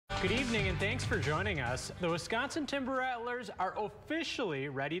Good evening and thanks for joining us. The Wisconsin Timber Rattlers are officially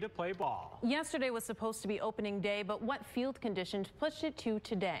ready to play ball. Yesterday was supposed to be opening day, but what field conditions pushed it to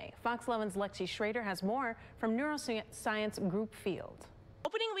today? Fox 11's Lexi Schrader has more from Neuroscience Group Field.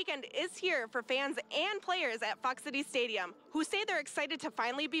 Opening weekend is here for fans and players at Fox City Stadium, who say they're excited to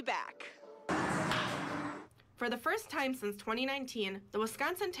finally be back. For the first time since 2019, the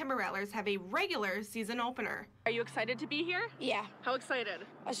Wisconsin Timber Rattlers have a regular season opener. Are you excited to be here? Yeah. How excited?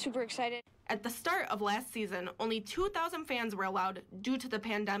 I'm super excited. At the start of last season, only 2,000 fans were allowed due to the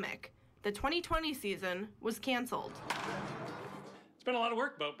pandemic. The 2020 season was canceled. It's been a lot of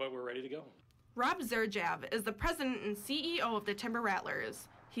work, but we're ready to go. Rob Zerjav is the president and CEO of the Timber Rattlers.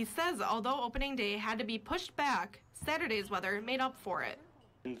 He says although opening day had to be pushed back, Saturday's weather made up for it.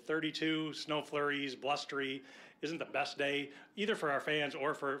 In 32, snow flurries, blustery, isn't the best day, either for our fans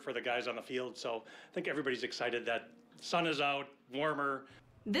or for the guys on the field. So I think everybody's excited that sun is out, warmer.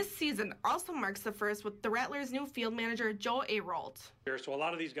 This season also marks the first with the Rattlers' new field manager, Joe Arolt. So a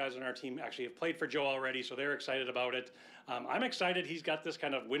lot of these guys on our team actually have played for Joe already, so they're excited about it. I'm excited he's got this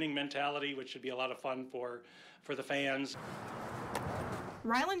kind of winning mentality, which should be a lot of fun for the fans.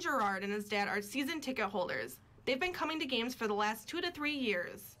 Rylan Gerard and his dad are season ticket holders. They've been coming to games for the last 2 to 3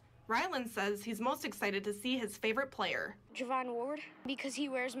 years. Rylan says he's most excited to see his favorite player, Javon Ward, because he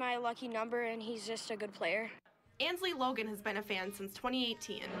wears my lucky number and he's just a good player. Ansley Logan has been a fan since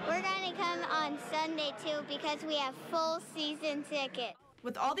 2018. We're going to come on Sunday, too, because we have full season tickets.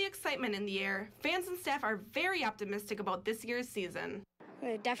 With all the excitement in the air, fans and staff are very optimistic about this year's season.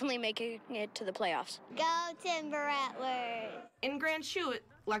 We're definitely making it to the playoffs. Go Timber Rattlers! In Grand Chute,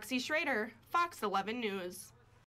 Lexi Schrader, Fox 11 News.